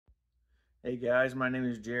Hey guys, my name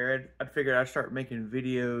is Jared. I figured I'd start making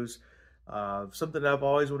videos of something I've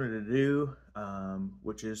always wanted to do,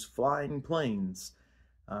 which is flying planes.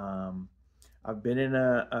 Um, I've been in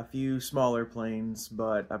a few smaller planes,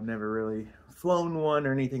 but I've never really flown one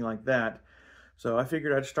or anything like that. So I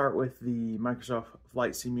figured I'd start with the Microsoft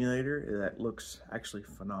Flight Simulator. That looks actually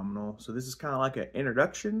phenomenal. So this is kind of like an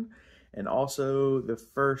introduction and also the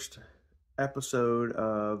first episode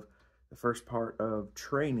of the first part of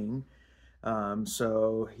training.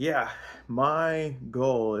 So yeah, my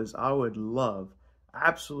goal is I would love,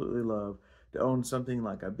 absolutely love to own something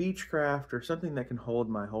like a Beechcraft or something that can hold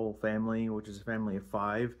my whole family, which is a family of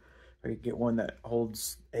five. If I could get one that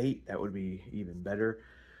holds eight, that would be even better.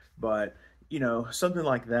 But something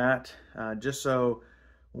like that, just so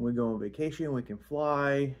when we go on vacation, we can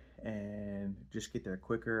fly and just get there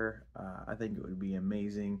quicker. I think it would be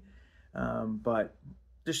amazing. But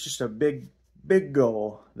just a big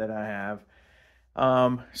goal that I have.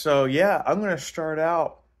 So yeah, I'm gonna start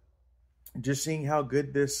out just seeing how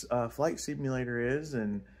good this flight simulator is,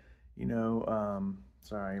 and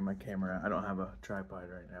sorry, my camera. I don't have a tripod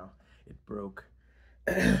right now. It broke.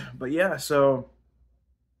 But yeah, so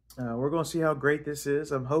we're gonna see how great this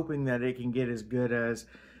is. I'm hoping that it can get as good as,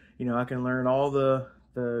 I can learn all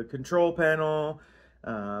the control panel,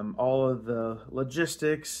 all of the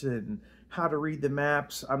logistics, and how to read the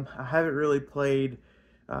maps. I haven't really played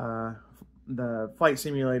uh, the flight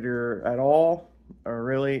simulator at all, or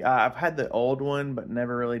really. I've had the old one, but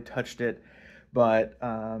never really touched it. But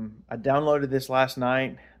I downloaded this last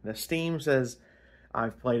night. The Steam says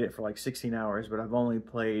I've played it for like 16 hours, but I've only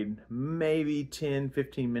played maybe 10,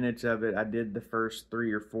 15 minutes of it. I did the first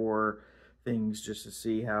 3 or 4 things just to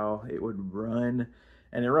see how it would run,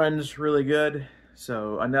 and it runs really good.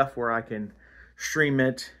 So enough where I can stream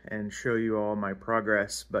it and show you all my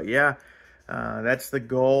progress. But yeah, that's the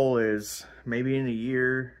goal, is maybe in a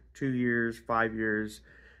year, 2 years, 5 years,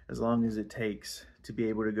 as long as it takes to be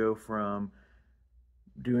able to go from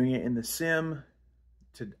doing it in the sim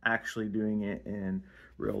to actually doing it in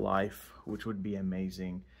real life, which would be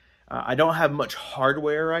amazing. I don't have much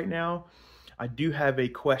hardware right now. I do have a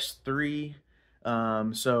Quest 3,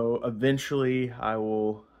 so eventually I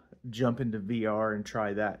will jump into VR and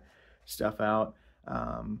try that stuff out.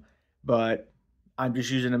 But I'm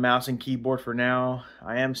just using a mouse and keyboard for now.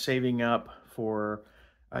 I am saving up for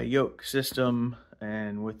a yoke system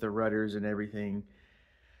and with the rudders and everything,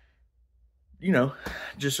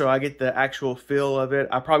 just so I get the actual feel of it.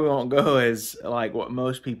 I probably won't go as like what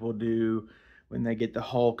most people do when they get the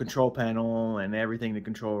whole control panel and everything to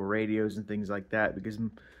control radios and things like that, because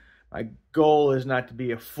my goal is not to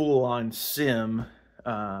be a full-on sim,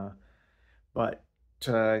 but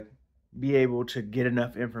to be able to get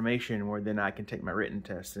enough information where then I can take my written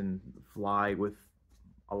test and fly with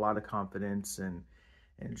a lot of confidence, and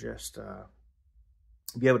just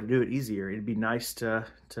be able to do it easier. It'd be nice to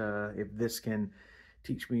if this can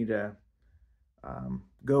teach me to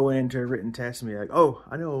go into a written test and be like, oh,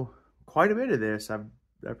 I know quite a bit of this. I've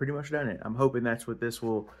pretty much done it. I'm hoping that's what this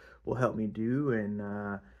will help me do.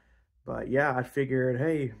 And but yeah, I figured,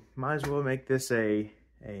 hey, might as well make this a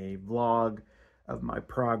vlog of my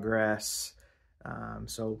progress.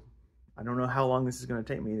 So I don't know how long this is going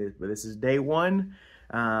to take me, but this is day one.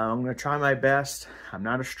 I'm going to try my best. I'm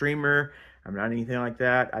not a streamer. I'm not anything like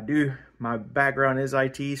that. My background is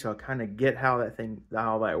IT, so I kind of get how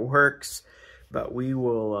that works. But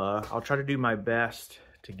I'll try to do my best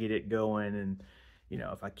to get it going. And,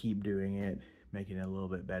 if I keep doing it, making it a little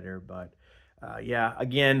bit better. But yeah,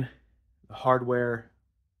 again, the hardware,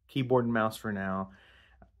 keyboard and mouse for now.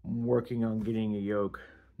 I'm working on getting a yoke.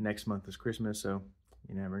 Next month is Christmas, so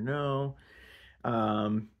you never know.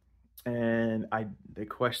 And the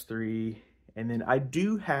Quest 3, and then I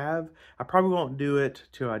probably won't do it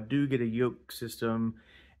till I do get a yoke system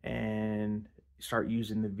and start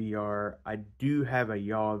using the VR. I do have a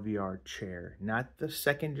Yaw VR chair, not the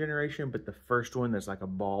second generation, but the first one that's like a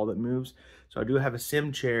ball that moves. So I do have a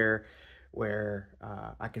sim chair where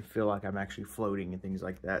I can feel like I'm actually floating and things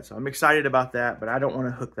like that. So I'm excited about that, but I don't want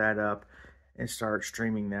to hook that up and start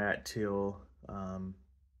streaming that till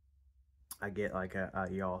I get like a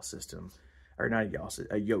yaw system, or not a yaw,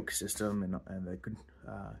 a yoke system, and the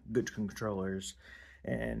good controllers.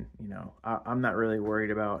 And I'm not really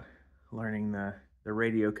worried about learning the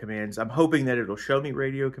radio commands. I'm hoping that it'll show me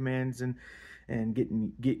radio commands and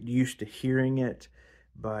get used to hearing it.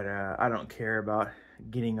 But I don't care about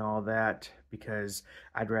getting all that, because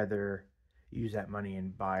I'd rather use that money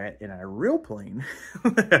and buy it in a real plane.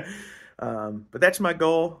 But that's my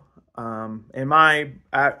goal. While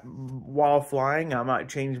flying, I might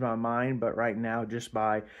change my mind, but right now, just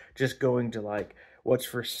going to like what's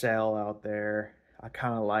for sale out there, I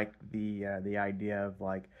kind of like the idea of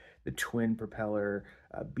like the twin propeller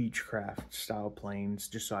Beechcraft style planes,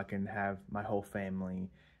 just so I can have my whole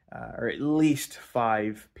family, or at least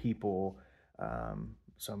 5 people.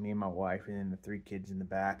 So me and my wife, and then the 3 kids in the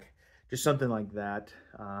back, just something like that.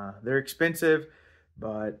 They're expensive,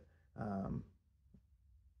 but all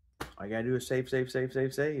you gotta do is save,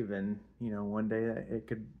 and one day it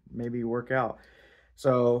could maybe work out.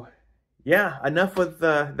 So yeah, enough with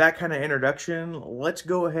that kind of introduction. Let's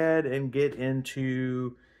go ahead and get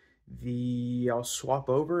into I'll swap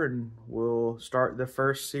over and we'll start the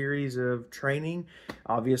first series of training.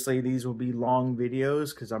 Obviously these will be long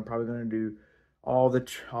videos because I'm probably going to do all the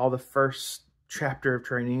first chapter of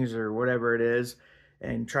trainings or whatever it is,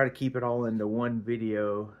 and try to keep it all into one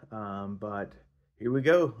video. But here we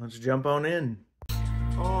go. Let's jump on in.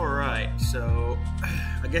 All right, so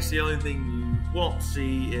I guess the only thing you won't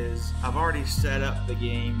see is I've already set up the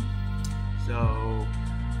game. So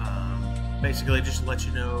basically, just to let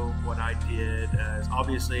you know what I did.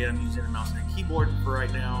 Obviously, I'm using a mouse and a keyboard for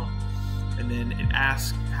right now, and then it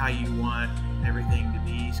asks how you want everything to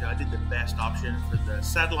be. So I did the best option for the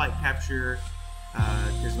satellite capture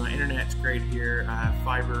because my internet's great here. I have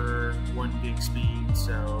fiber, 1 gig speed,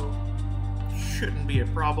 so shouldn't be a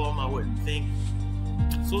problem, I wouldn't think.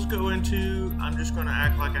 So let's go into, I'm just going to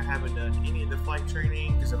act like I haven't done any of the flight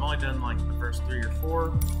training because I've only done like the first 3 or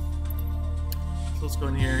 4. So let's go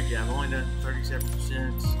in here. Yeah, I've only done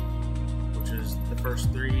 37%, which is the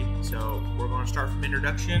first 3. So we're going to start from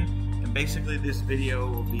introduction, and basically this video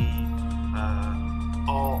will be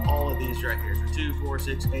all of these right here. So 2, 4,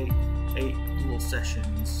 6, 8 little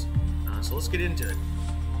sessions. So let's get into it.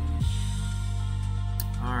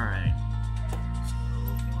 All right. So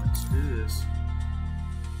let's do this.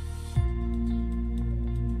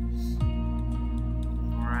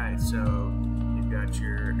 So you've got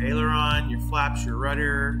your aileron, your flaps, your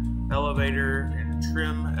rudder, elevator, and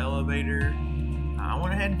trim elevator. I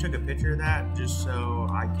went ahead and took a picture of that just so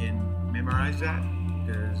I can memorize that,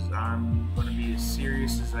 because I'm going to be as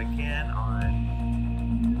serious as I can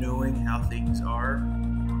on knowing how things are.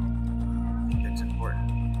 I think that's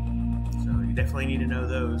important. So you definitely need to know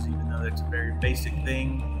those, even though that's a very basic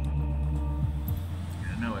thing. You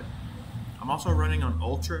gotta know it. I'm also running on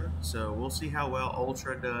Ultra, so we'll see how well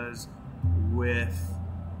Ultra does with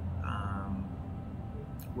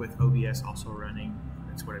OBS also running.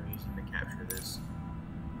 That's what I'm using to capture this.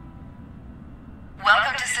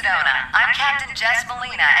 Welcome to Sedona. I'm Captain Jess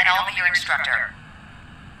Molina, and I'll be your instructor.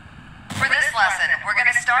 For this lesson, we're going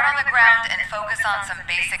to start on the ground and focus on some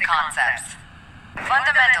basic concepts.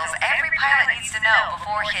 Fundamentals every pilot needs to know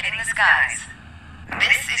before hitting the skies.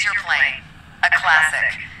 This is your plane, a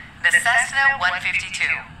classic. The Cessna 152.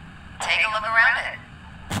 Take a look around it.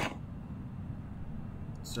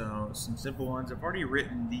 So, some simple ones. I've already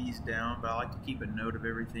written these down, but I like to keep a note of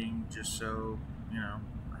everything just so, I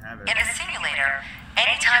have it. In a simulator,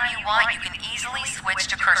 anytime you want, you can easily switch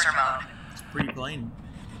to cursor mode. It's pretty plain.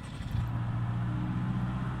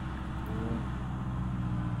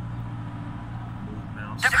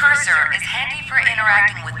 The cursor is handy for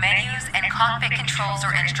interacting with menus and cockpit controls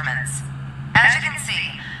or instruments. As you can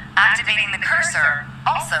see, activating the cursor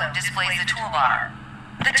also displays the toolbar.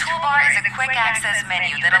 The toolbar is a quick access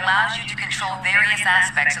menu that allows you to control various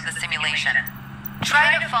aspects of the simulation.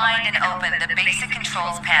 Try to find and open the basic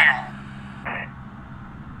controls panel.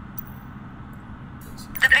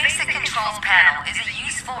 The basic controls panel is a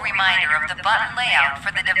useful reminder of the button layout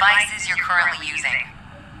for the devices you're currently using.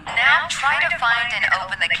 Now try to find and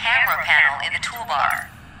open the camera panel in the toolbar.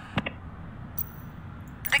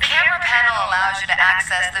 The camera panel allows you to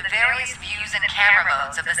access the various views and camera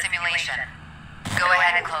modes of the simulation. Go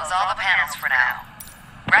ahead and close all the panels for now.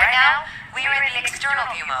 Right now, we are in the external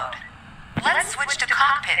view mode. Let's switch to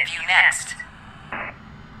cockpit view next.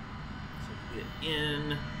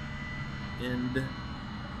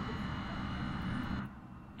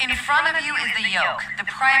 In front of you is the yoke, the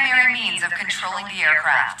primary means of controlling the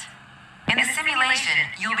aircraft. In the simulation,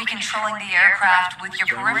 you'll be controlling the aircraft with your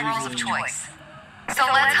peripherals of choice. So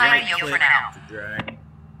let's hide the yoke for now.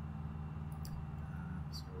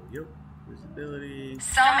 So yoke, visibility.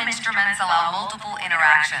 Some instruments allow multiple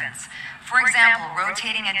interactions. For example,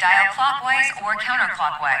 rotating a dial clockwise or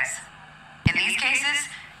counterclockwise. In these cases,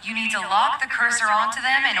 you need to lock the cursor onto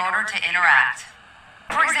them in order to interact.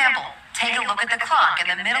 For example, take a look at the clock in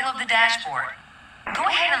the middle of the dashboard. Go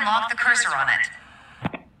ahead and lock the cursor on it.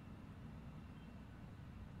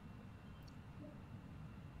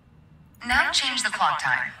 Now change the clock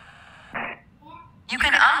time. You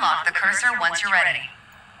can unlock the cursor once you're ready.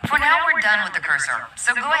 For now, we're done with the cursor,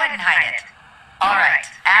 so go ahead and hide it. Alright,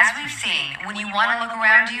 as we've seen, when you want to look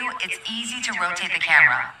around you, it's easy to rotate the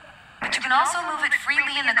camera. But you can also move it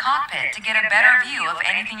freely in the cockpit to get a better view of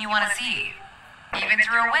anything you want to see. Even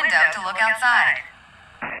through a window to look outside.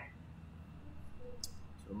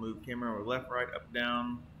 So move camera over left, right, up,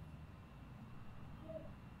 down.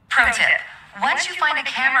 Pro tip, once you find a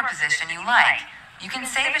camera position you like, you can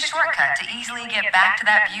save a shortcut to easily get back to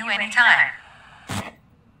that view anytime.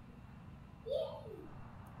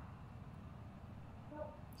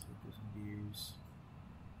 Views.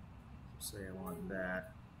 Say I want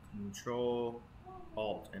that. Control,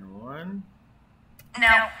 Alt, and 1.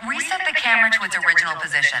 Now, reset the camera to its original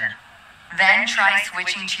position. Then try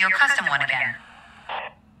switching to your custom one again.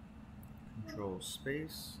 Control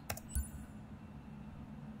space.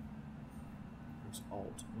 There's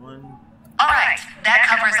Alt 1. Alright, that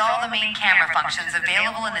covers all the main camera functions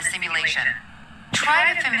available in the simulation.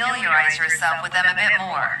 Try to familiarize yourself with them a bit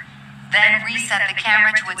more. Then reset the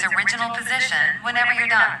camera to its original position whenever you're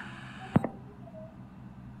done.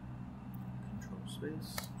 Control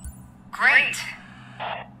space. Great!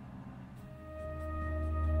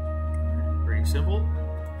 Pretty simple.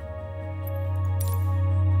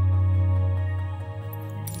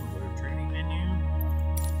 Go to training menu.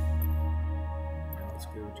 Now let's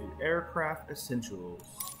go to Aircraft Essentials.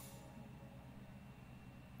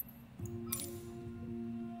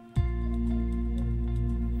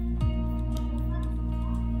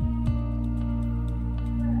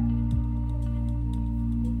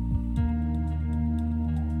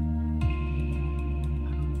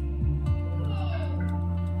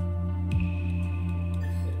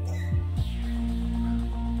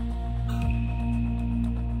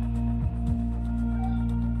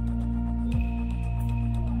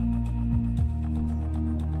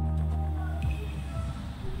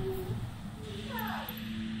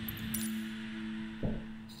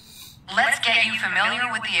 Let's get you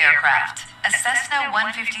familiar with the aircraft, a Cessna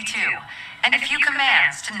 152, and a few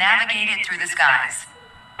commands to navigate it through the skies.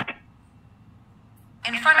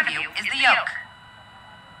 In front of you is the yoke.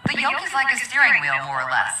 The yoke is like a steering wheel, more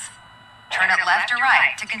or less. Turn it left or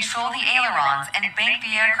right to control the ailerons and bank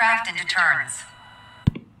the aircraft into turns.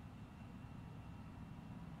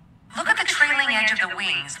 Look at the trailing edge of the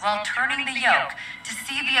wings while turning the yoke to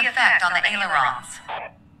see the effect on the ailerons.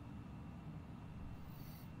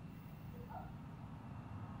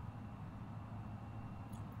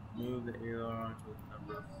 Move the aileron to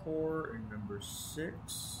number 4 and number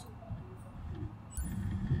 6.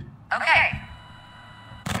 Okay.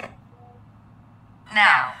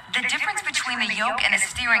 Now, the difference between the yoke and a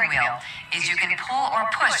steering wheel is you can pull or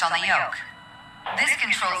push on the yoke. This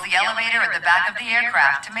controls the elevator at the back of the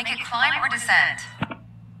aircraft to make it climb or descend.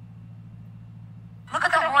 Look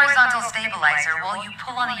at the horizontal stabilizer while you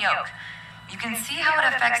pull on the yoke. You can see how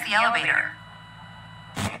it affects the elevator.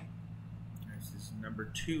 This is number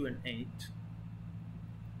 2 and 8.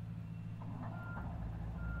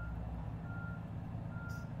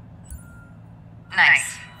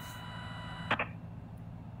 Nice.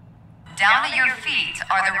 Down at your feet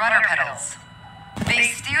are the rudder pedals. They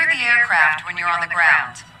steer the aircraft when you're on the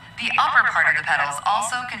ground. The upper part of the pedals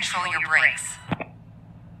also control your brakes.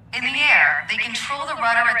 In the air, they control the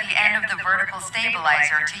rudder at the end of the vertical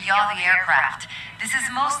stabilizer to yaw the aircraft. This is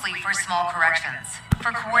mostly for small corrections,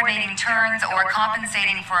 for coordinating turns or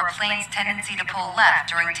compensating for a plane's tendency to pull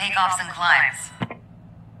left during takeoffs and climbs.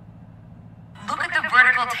 Look at the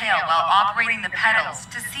vertical tail while operating the pedals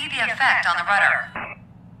to see the effect on the rudder.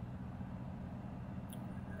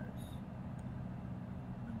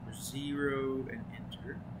 Number 0 and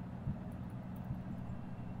enter.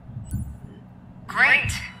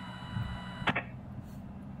 Great!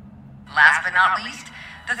 Last but not least,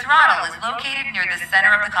 the throttle is located near the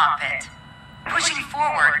center of the cockpit. Pushing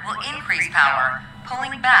forward will increase power,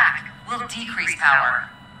 pulling back will decrease power.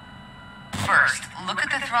 First, look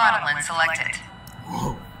at the throttle and select it.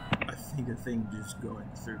 Whoa! I think a thing just going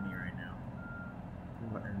through me right now.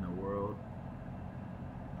 What in the world?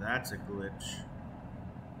 That's a glitch.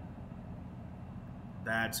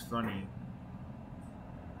 That's funny.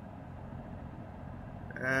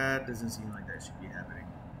 That doesn't seem like that should be happening.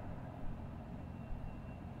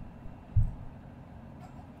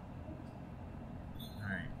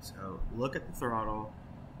 Alright, so look at the throttle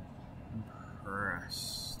and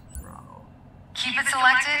press throttle. Keep it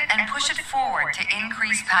selected and push it forward to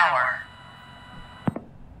increase power.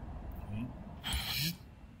 Okay.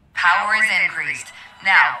 Power is increased.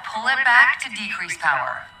 Now, pull it back to decrease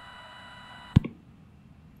power.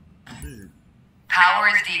 Power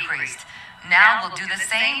is decreased. Now we'll do the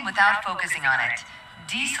same without focusing on it.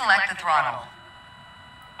 Deselect the throttle.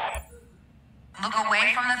 Look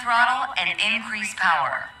away from the throttle and increase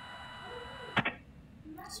power.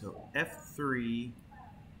 So F3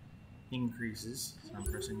 increases. So I'm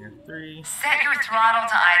pressing F3. Set your throttle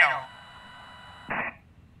to idle.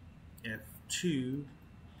 F2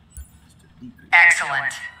 is to decrease.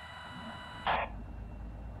 Excellent.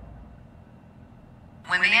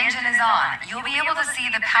 When the engine is on, you'll be able to see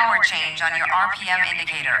the power change on your RPM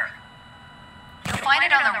indicator. You'll find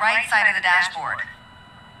it on the right side of the dashboard.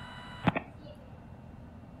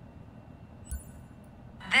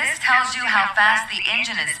 This tells you how fast the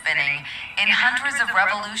engine is spinning in hundreds of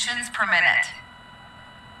revolutions per minute.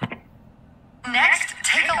 Next,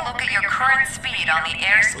 take a look at your current speed on the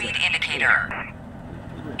airspeed indicator.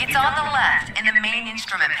 It's on the left in the main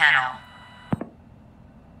instrument panel.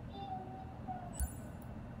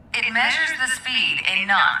 It measures the speed in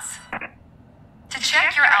knots. To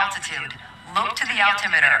check your altitude, look to the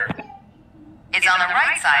altimeter. It's on the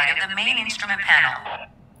right side of the main instrument panel.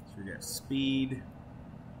 So we got speed,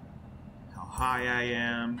 how high I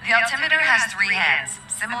am. The altimeter has 3 hands,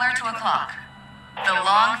 similar to a clock. The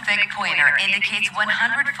long, thick pointer indicates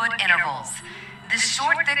 100-foot intervals. The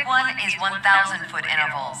short, thick one is 1,000-foot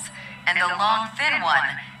intervals. And the long, thin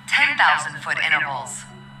one, 10,000-foot intervals.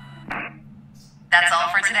 That's all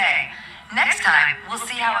for today. Next time, we'll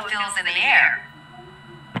see how it feels in the air.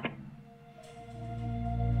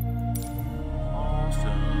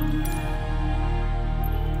 Awesome.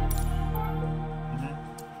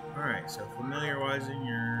 Alright, so familiarizing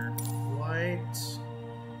your flight.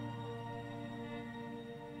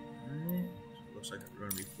 Alright, so it looks like we're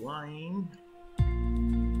going to be flying.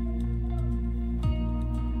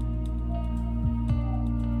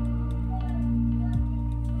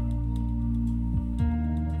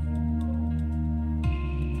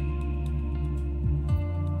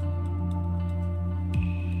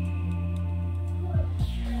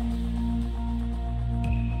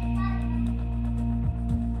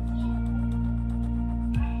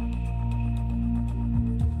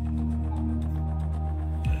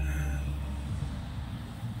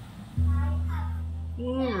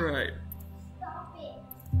 Alright.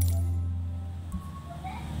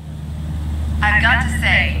 I've got to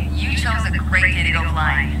say, you chose a great day to go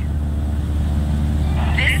flying.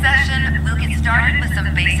 This session, we'll get started with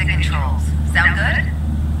some basic controls. Sound good?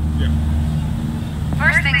 Yeah.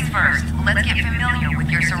 First things first, let's get familiar with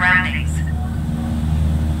your surroundings.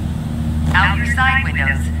 Out your side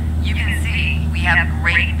windows, you can see we have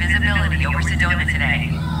great visibility over Sedona today.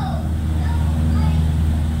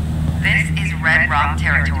 This is Red Rock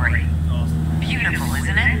territory. Awesome. Beautiful,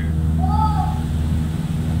 isn't it?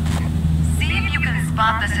 See if you can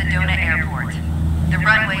spot the Sedona Airport. The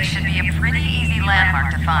runway should be a pretty easy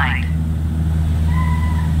landmark to find.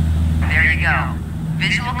 There you go.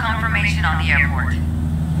 Visual confirmation on the airport.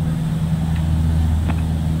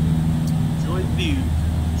 Enjoy the view.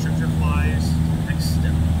 Structure flies to the next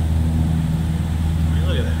step. I mean,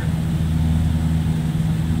 look at that.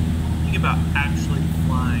 Think about actually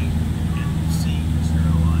flying and seeing this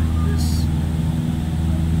airline. This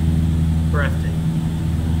breathtaking.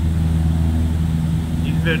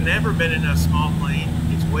 If you've never been in a small plane,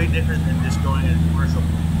 it's way different than just going in a commercial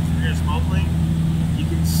plane. If you're in a small plane, you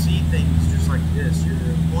can see things just like this. Your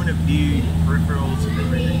point of view, your peripherals, and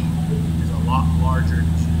everything is a lot larger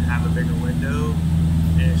because you have a bigger window,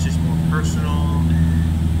 and it's just more personal.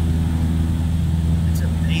 It's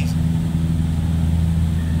amazing.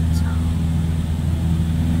 And so,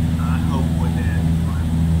 I hope one day I can fly.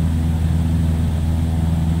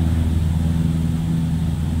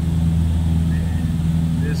 Man,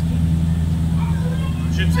 this game.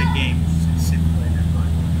 I shouldn't say games, it's simulator, but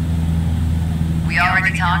We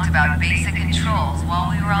already talked about basic controls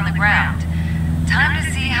while we were on the ground. Time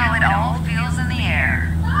to see how it all feels in the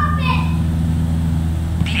air.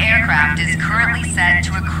 The aircraft is currently set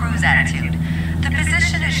to a cruise attitude, the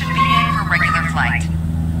position it should be in for regular flight.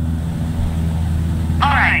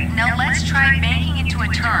 Alright, now let's try making it to a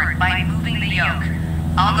turn by moving the yoke.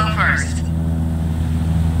 I'll go first.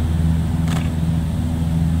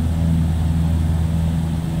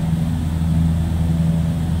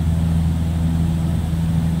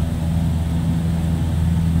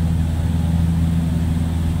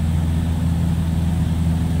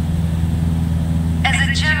 As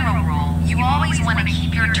a general rule, you always want to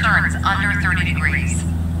keep your turns under 30 degrees.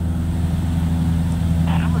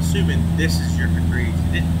 I'm assuming this is your degrees.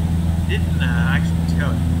 It didn't actually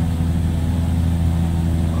tell you.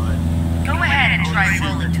 But Go ahead and try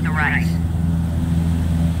rolling to the right.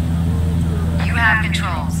 You have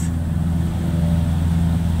controls.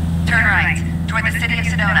 Turn right, toward the city of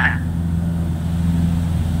Sedona.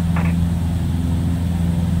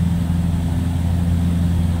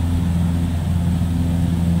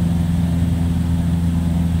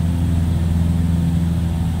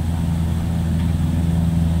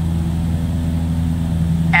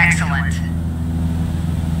 Excellent.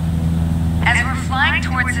 As we're flying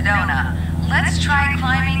towards Sedona, let's try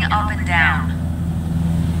climbing up and down.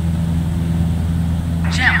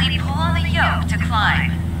 Gently pull on the yoke to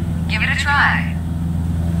climb. Give it a try.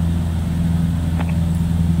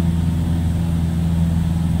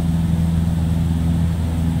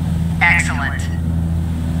 Excellent.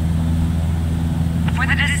 For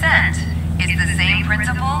the descent, it's the same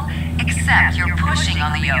principle, except you're pushing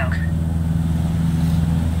on the yoke.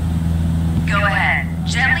 Go ahead,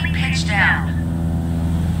 gently pitch down.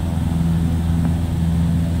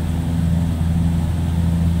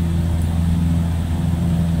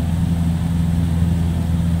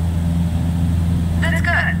 That's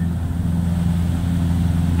good.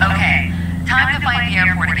 Okay, time to find the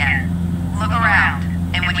airport again. Look around,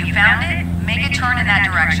 and when you found it, make a turn in that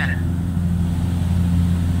direction.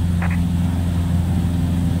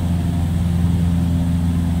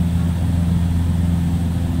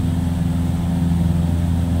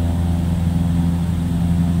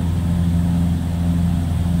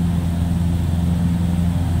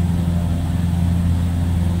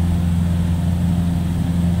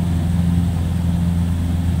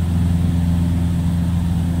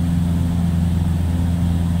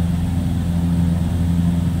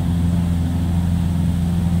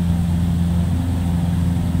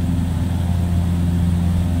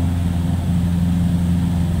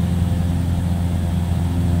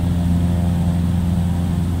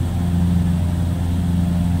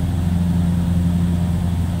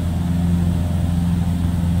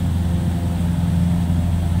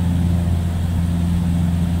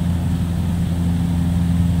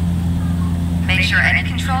 Make sure any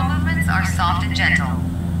control movements are soft and gentle.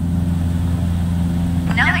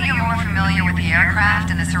 Now that you're more familiar with the aircraft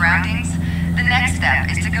and the surroundings, the next step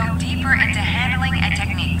is to go deeper into handling and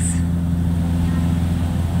techniques.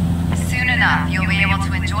 Soon enough, you'll be able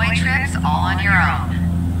to enjoy trips all on your own.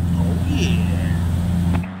 Oh yeah.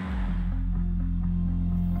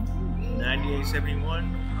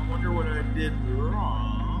 9871. I wonder what I did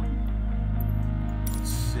wrong. Let's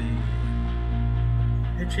see.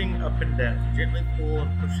 Pitching up and down. Gently pull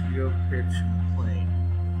and push the yoke pitch plane.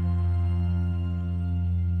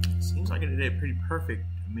 Seems like it did pretty perfect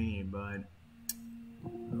to me, but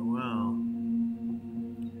oh well.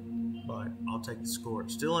 But I'll take the score.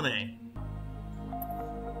 It's still an A.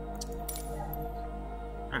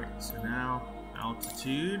 Alright, so now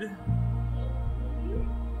altitude.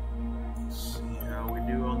 Let's see how we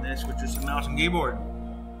do on this with just a mouse and keyboard.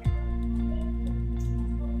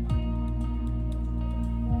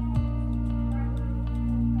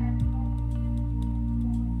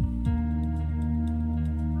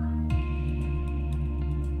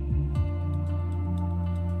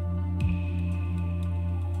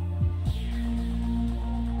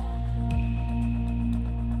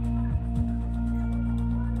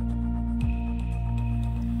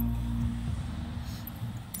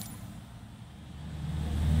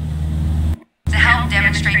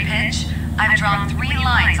 Demonstrate pitch, I've drawn 3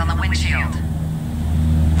 lines on the windshield.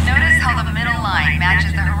 Notice how the middle line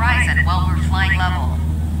matches the horizon while we're flying level.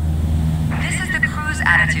 This is the cruise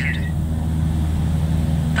attitude.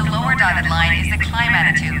 The lower dotted line is the climb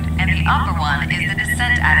attitude, and the upper one is the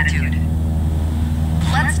descent attitude.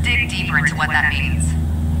 Let's dig deeper into what that means.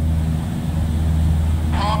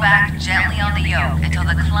 Pull back gently on the yoke until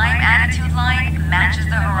the climb attitude line matches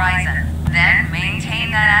the horizon. Then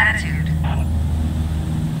maintain that attitude.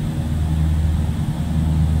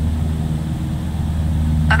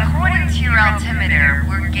 According to your altimeter,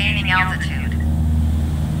 we're gaining altitude.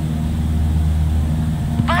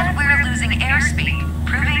 But we're losing airspeed,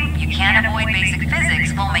 proving you can't avoid basic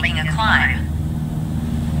physics while making a climb.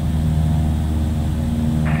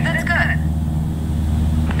 That's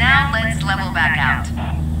good. Now let's level back out.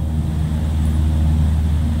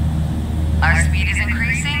 Our speed is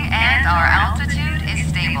increasing and our altitude is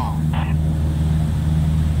stable.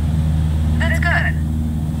 That's good.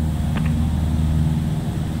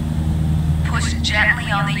 Push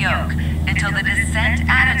gently on the yoke until the descent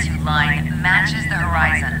attitude line matches the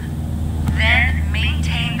horizon. Then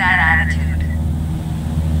maintain that attitude.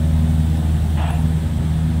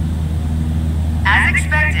 As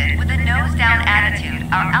expected, with the nose down attitude,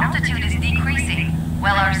 our altitude is decreasing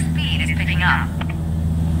while our speed is picking up.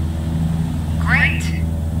 Great.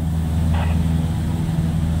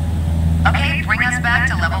 Okay, bring us back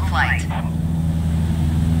to level flight.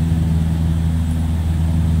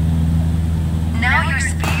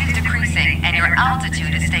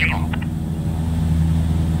 altitude is stable.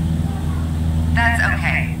 That's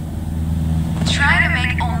okay. Try to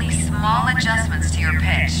make only small adjustments to your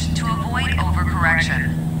pitch to avoid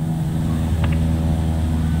overcorrection.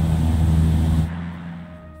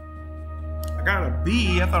 I got a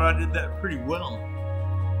B. I thought I did that pretty well.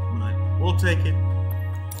 But we'll take it.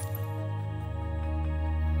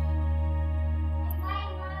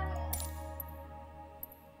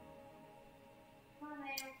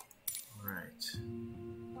 Alright.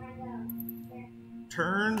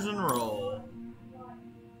 Turns and roll.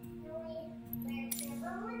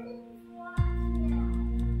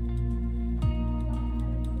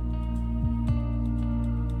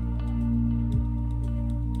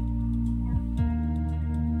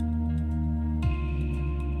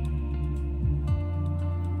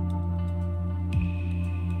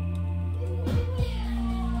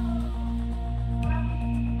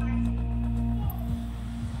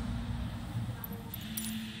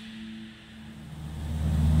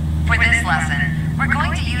 Lesson, we're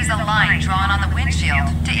going to use a line drawn on the windshield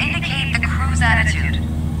to indicate the cruise attitude.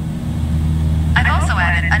 I've also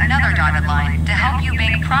added another dotted line to help you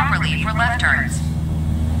bank properly for left turns.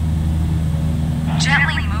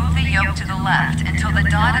 Gently move the yoke to the left until the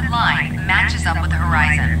dotted line matches up with the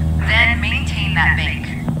horizon. Then maintain that bank.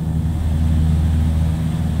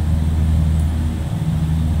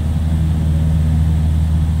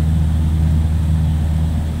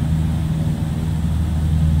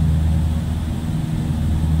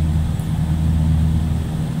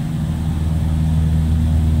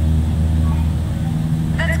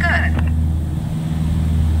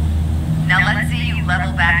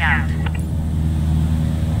 Level back out.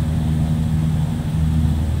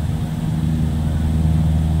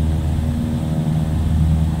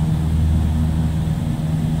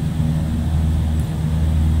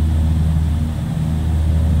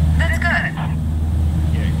 That's good.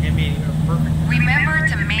 Yeah, it can be perfect. Remember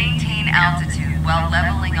to maintain altitude while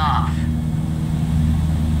leveling off.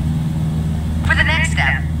 For the next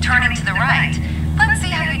step, turning to the right, let's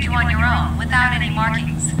see how you do on your own without any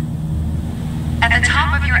markings. At the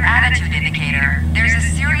top of your attitude indicator, there's a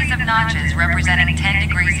series of notches representing 10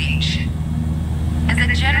 degrees each. As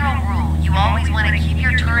a general rule, you always want to keep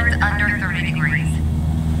your turns under 30 degrees.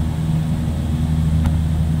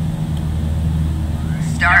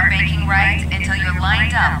 Start banking right until you're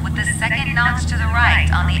lined up with the second notch to the right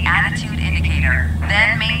on the attitude indicator.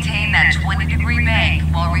 Then maintain that 20-degree bank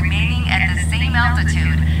while remaining at the same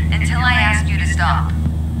altitude until I ask you to stop.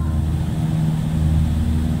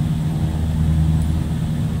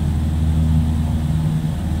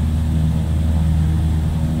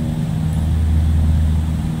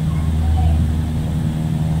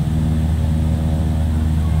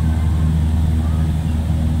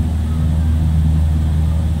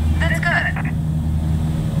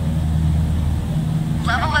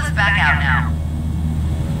 Level us back out now.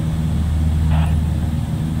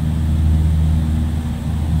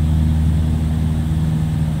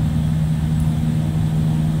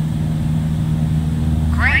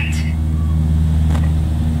 Great.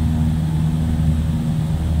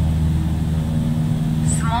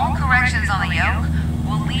 Small corrections on the yoke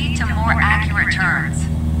will lead to more accurate turns.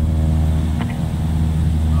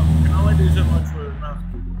 Can only do so much with a mouse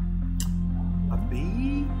keyboard. A B?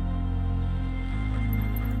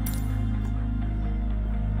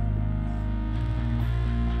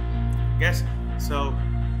 Guess so.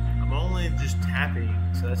 I'm only just tapping,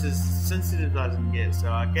 so that's as sensitive as I can get.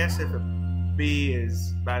 So I guess if a B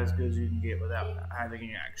is about as good as you can get without having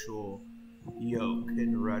an actual yoke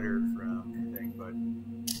and rudder from anything, but.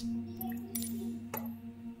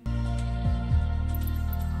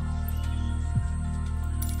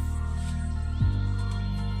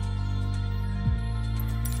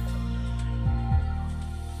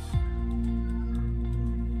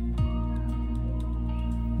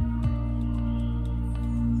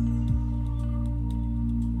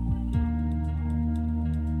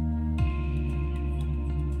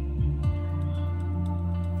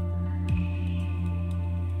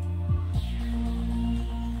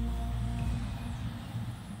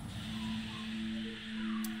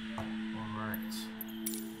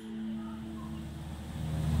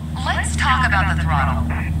 Let's talk about the throttle.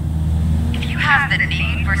 If you have the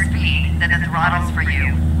need for speed, then the throttle's for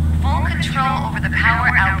you. Full control over the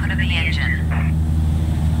power output of the engine.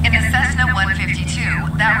 In the Cessna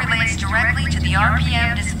 152, that relates directly to the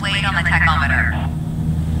RPM displayed on the tachometer.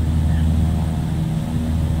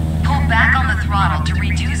 Pull back on the throttle to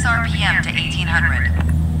reduce RPM to 1800.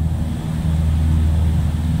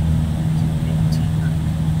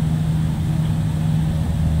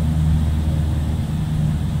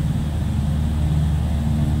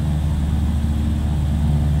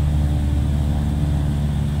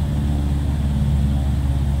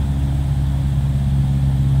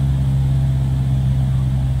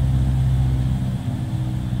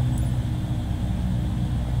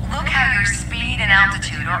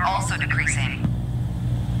 also decreasing.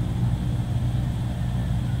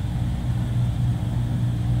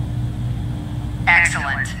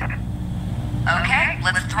 Excellent. Okay,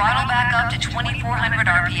 let's throttle back up to 2400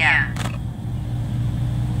 RPM.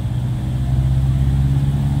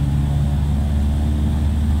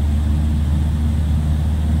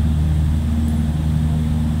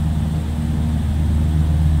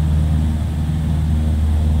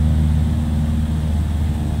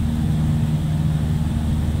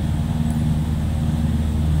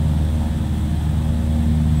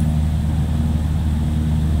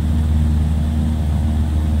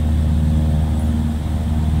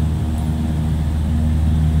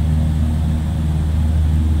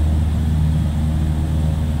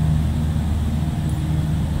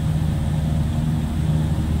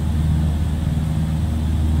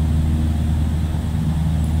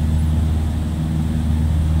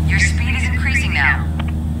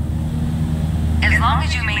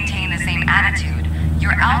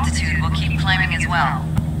 Your altitude will keep climbing as well.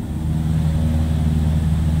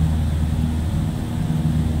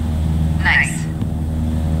 Nice.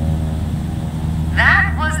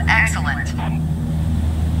 That was excellent.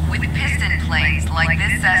 With piston planes like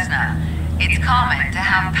this Cessna, it's common to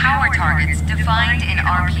have power targets defined in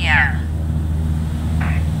RPM.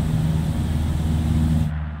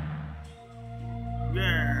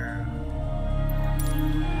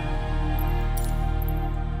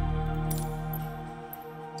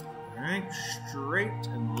 Straight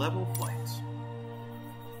and level flight.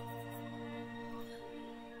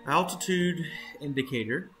 Altitude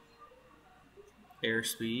indicator,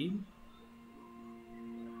 airspeed,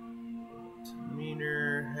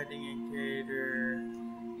 altimeter, heading indicator,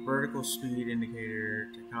 vertical speed indicator,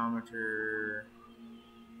 tachometer.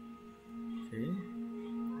 Okay,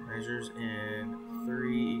 measures in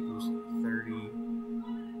 3 equals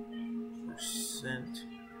 30%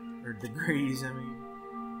 or degrees. I mean.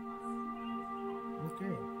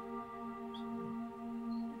 Okay.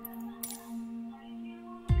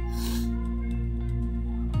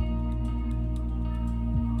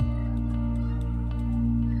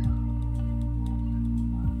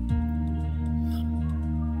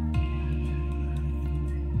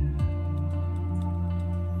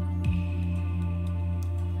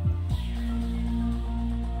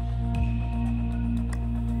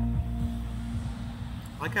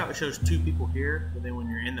 I like how it shows 2 people here, but then when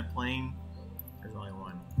you're in the plane, there's only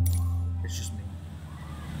one. It's just me.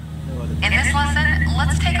 No other. In this lesson,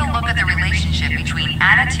 let's take a look at the relationship between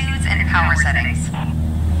attitudes and power settings.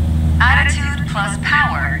 Attitude plus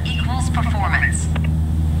power equals performance.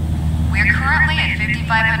 We're currently at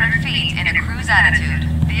 5,500 feet in a cruise attitude.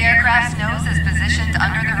 The aircraft's nose is positioned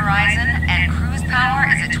under the horizon and cruise power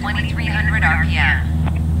is at 2,300 RPM.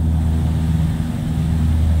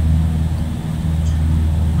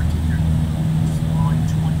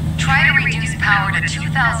 Try to reduce power to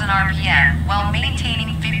 2,000 RPM while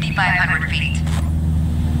maintaining 5,500 feet.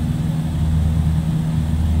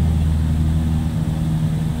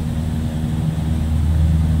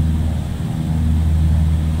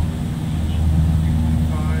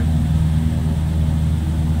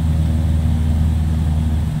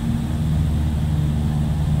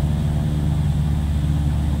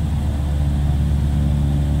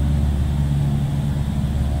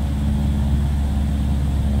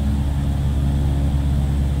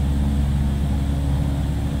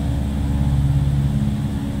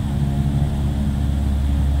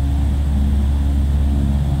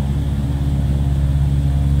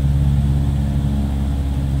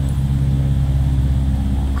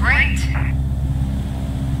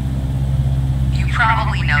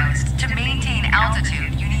 Probably noticed, to maintain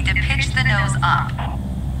altitude, you need to pitch the nose up.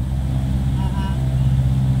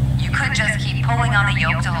 You could just keep pulling on the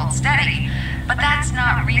yoke to hold steady, but that's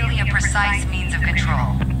not really a precise means of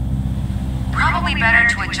control. Probably better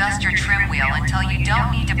to adjust your trim wheel until you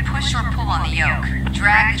don't need to push or pull on the yoke.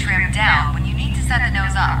 Drag the trim down when you need to set the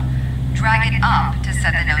nose up. Drag it up to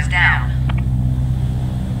set the nose down.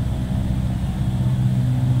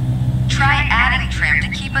 Try adding trim to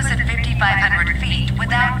keep us at 5,500 feet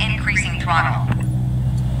without increasing throttle.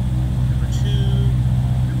 Number 2,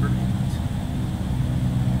 number 8.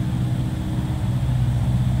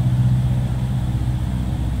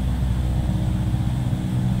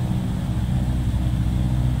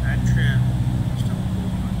 Add trim.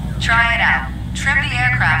 Try it out. Trim the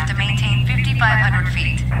aircraft to maintain 5,500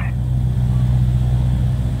 feet.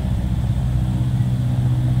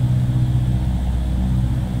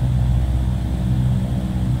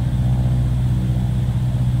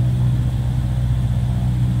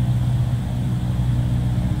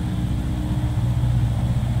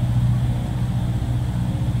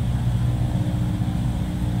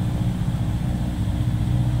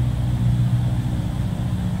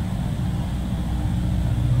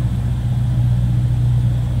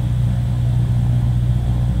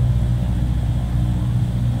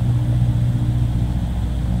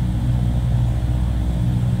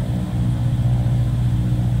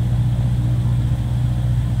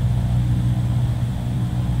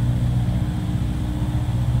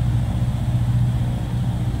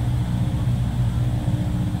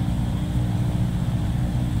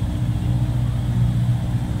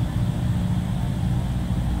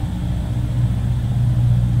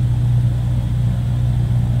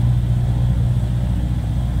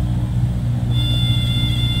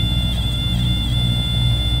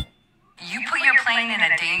 plane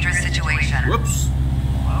in a dangerous situation. Whoops.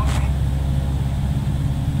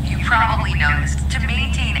 You probably noticed, to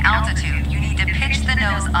maintain altitude, you need to pitch the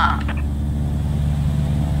nose up.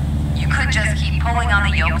 You could just keep pulling on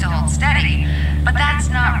the yoke to hold steady, but that's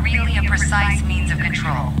not really a precise means of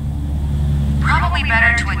control. Probably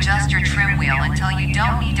better to adjust your trim wheel until you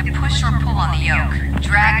don't need to push or pull on the yoke.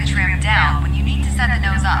 Drag the trim down when you need to set the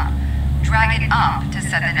nose up. Drag it up to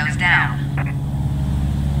set the nose down.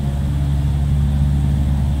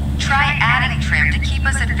 Try adding trim to keep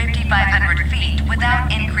us at 5,500 feet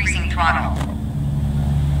without increasing throttle.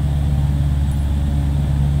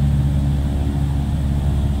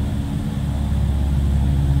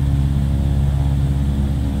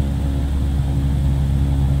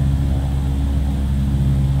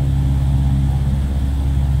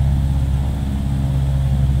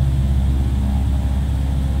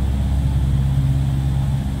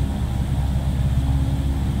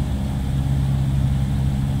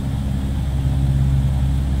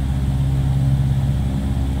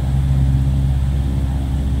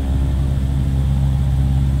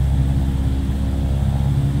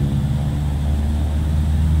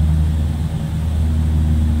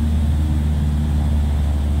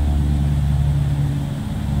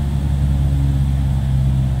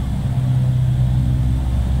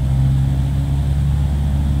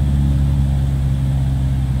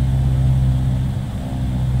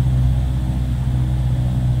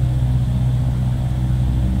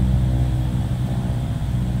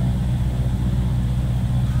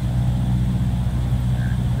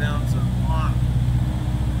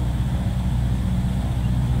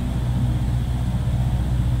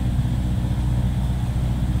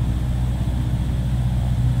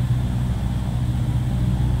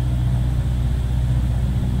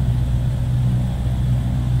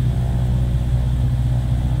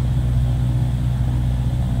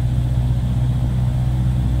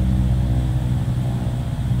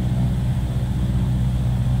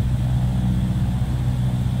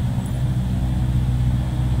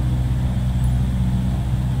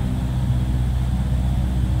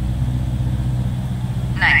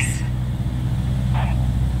 Nice.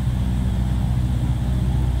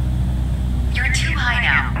 You're too high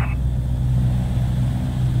now.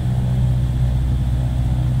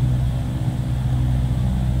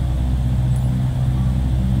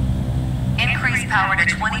 Increase power to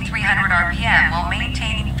 2,300 RPM while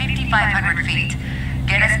maintaining 5,500 feet.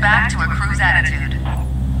 Get us back to a cruise attitude.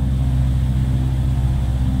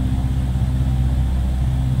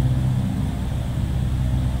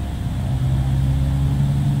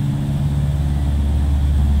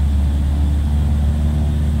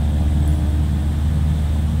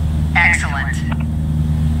 Excellent.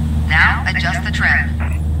 Now adjust the trim.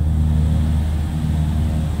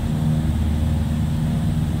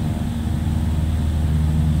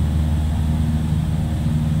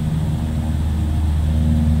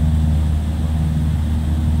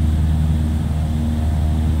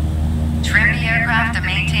 Trim the aircraft to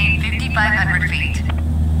maintain 5,500 feet.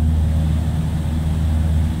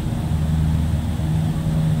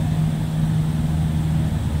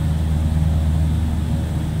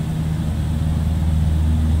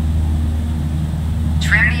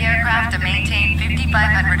 Trim the aircraft to maintain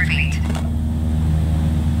 5,500 feet.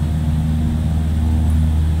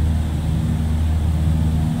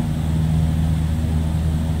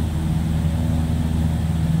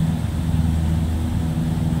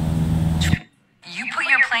 You put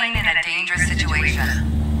your plane in a dangerous situation.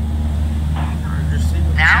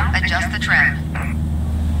 Now adjust the trim.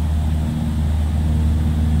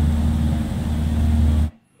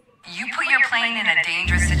 You put your plane in a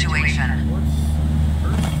dangerous situation.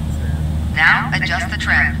 Now adjust the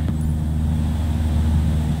trim.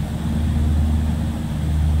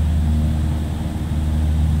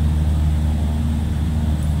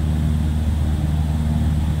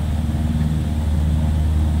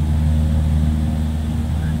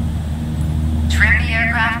 Trim the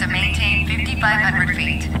aircraft to maintain 5,500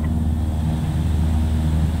 feet.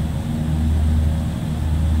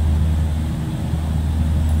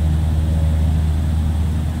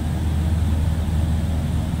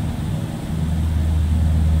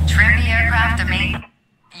 Trim the aircraft to maintain.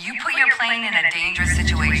 You put your plane in a dangerous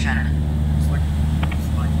situation.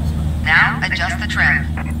 Now adjust the trim.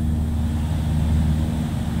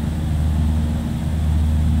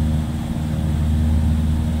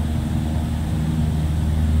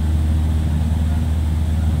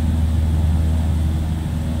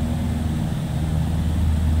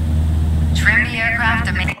 Trim the aircraft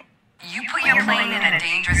to maintain. You put your plane in a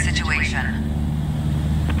dangerous situation.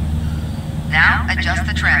 Now adjust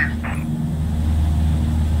the trim.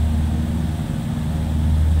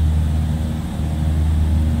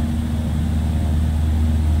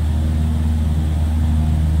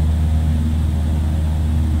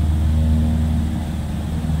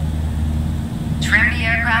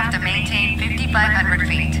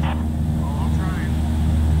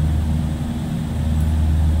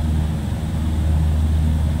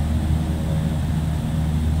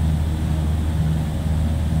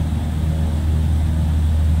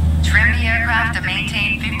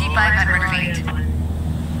 5,500 feet.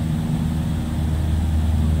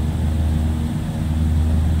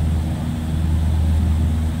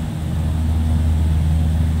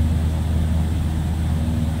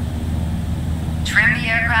 Trim the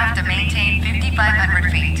aircraft to maintain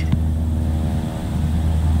 5,500 feet.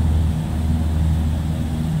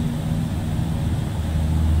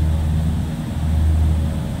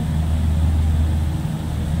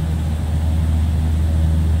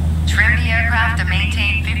 Trim the aircraft to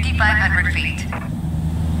maintain 5,500 feet.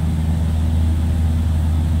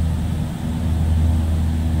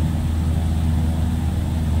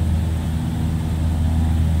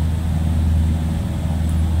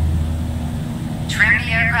 Trim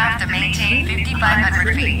the aircraft to maintain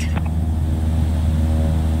 5,500 feet.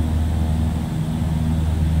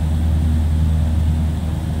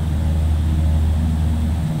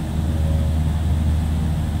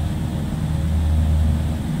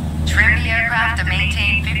 Trim the aircraft to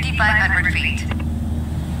maintain 5,500 feet.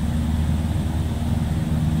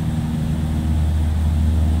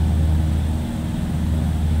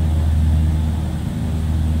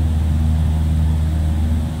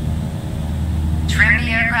 Trim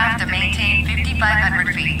the aircraft to maintain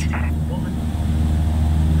 5,500 feet. Woman,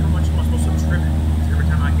 how much am I supposed to trim it? 'Cause every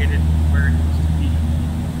time I get it where it needs to be.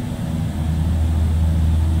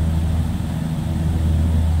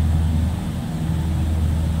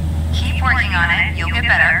 Keep working on it, you'll get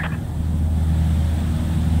better.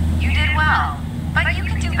 You did well, but you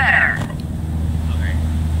can do better. Okay.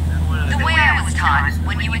 The way I was taught,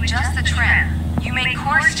 when you adjust the trim, you make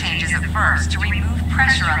course changes at first to remove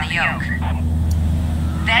pressure on the yoke.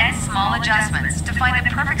 Then small adjustments to find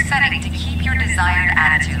the perfect setting to keep your desired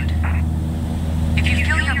attitude. If you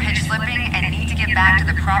feel your pitch slipping and need to get back to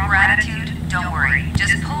the proper attitude, don't worry.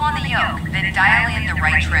 Just pull on the yoke, then dial in the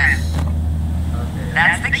right trim. Okay.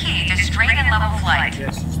 That's the key to straight and level I flight.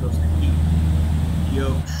 guess you're supposed to keep the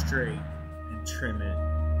yoke straight and trim it.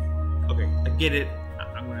 Okay, I get it.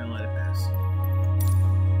 I'm going to let it pass.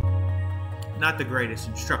 Not the greatest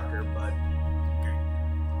instructor, but okay.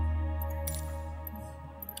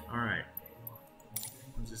 Alright.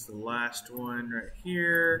 This is the last one right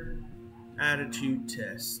here. Attitude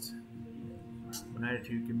test. My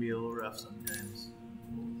attitude can be a little rough sometimes.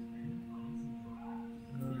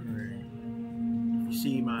 Alright. If you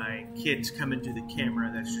see my kids coming to the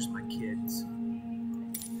camera, that's just my kids.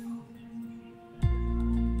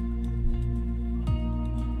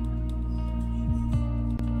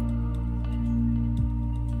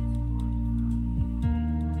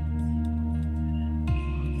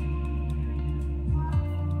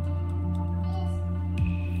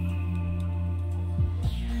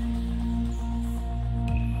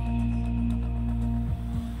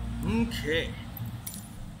 Okay.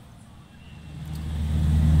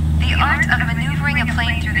 The art of maneuvering a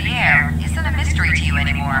plane through the air isn't a mystery to you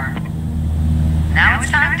anymore. Now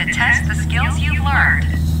it's time to test the skills you've learned.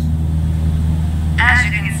 As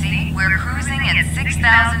you can see, we're cruising at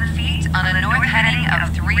 6,000 feet on a north heading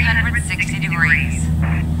of 360 degrees.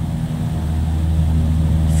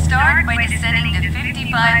 Start by descending to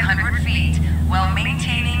 5,500 feet while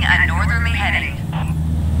maintaining a northerly heading.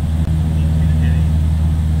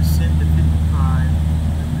 Descend to 55.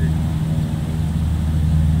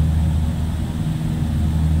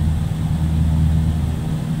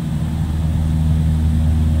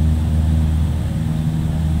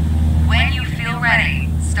 When you feel ready,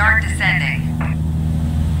 start descending.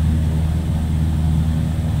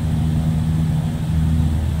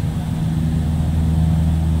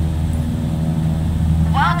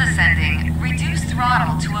 While descending, reduce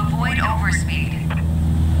throttle to avoid overspeed.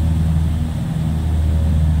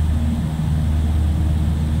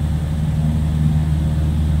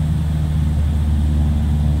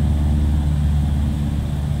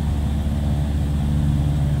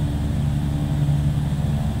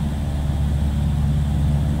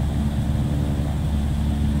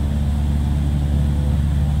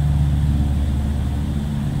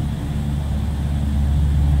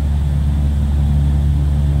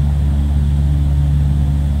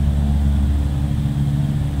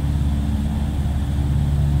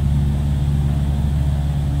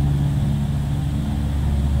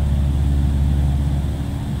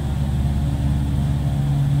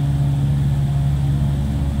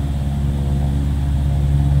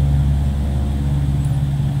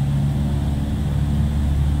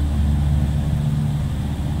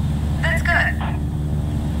 That's good.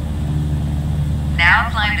 Now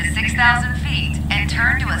climb to 6,000 feet and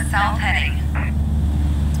turn to a south heading.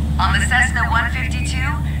 On the Cessna 152,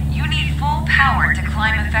 you need full power to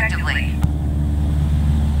climb effectively.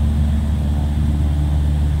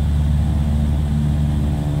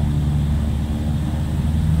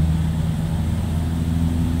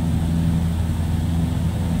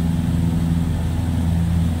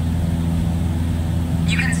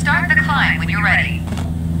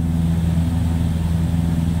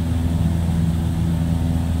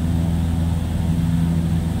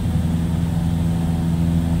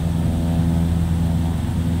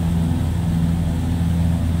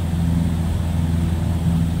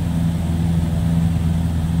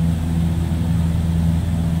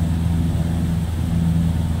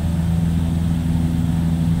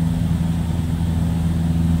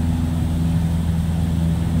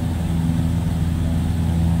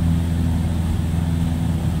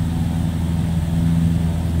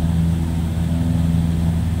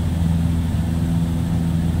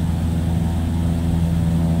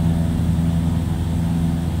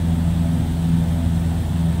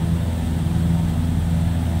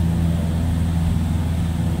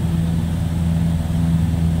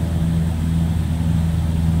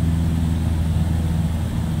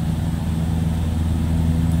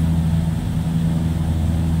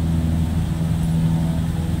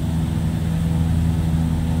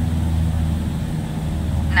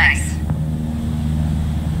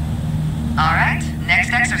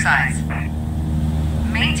 exercise.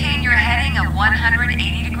 Maintain your heading of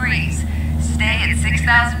 180 degrees. Stay at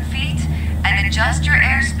 6,000 feet and adjust your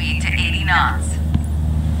airspeed to 80 knots.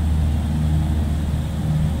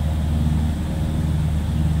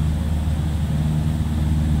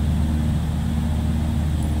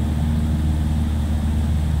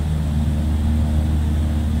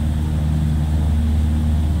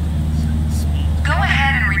 Go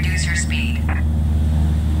ahead and reduce your speed.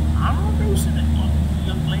 I'm reducing it,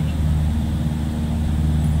 young lady.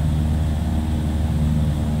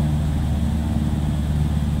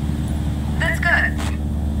 That's good.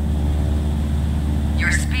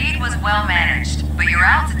 Your speed was well managed, but your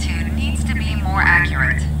altitude needs to be more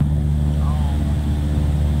accurate.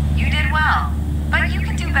 You did well, but you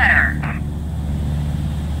can do better.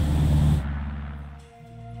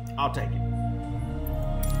 I'll take it.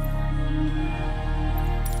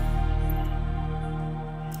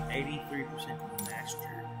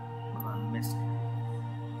 Master. What am I missing?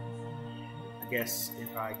 I guess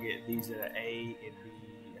if I get these at an A, it'd be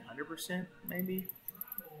 100%, maybe.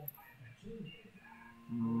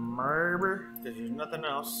 Maybe, because there's nothing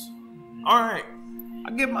else. All right,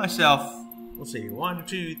 I'll give myself. We'll see. 1,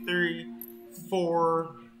 2, 3,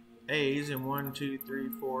 4 A's and 1, 2, 3,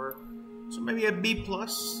 4. So maybe a B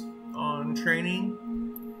plus on training.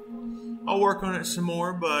 I'll work on it some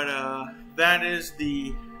more, but that is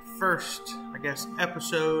the first, I guess,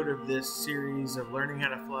 episode of this series of learning how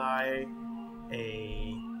to fly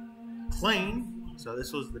a plane. So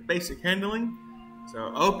this was the basic handling.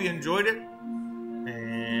 So I hope you enjoyed it,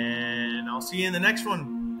 and I'll see you in the next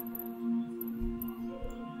one.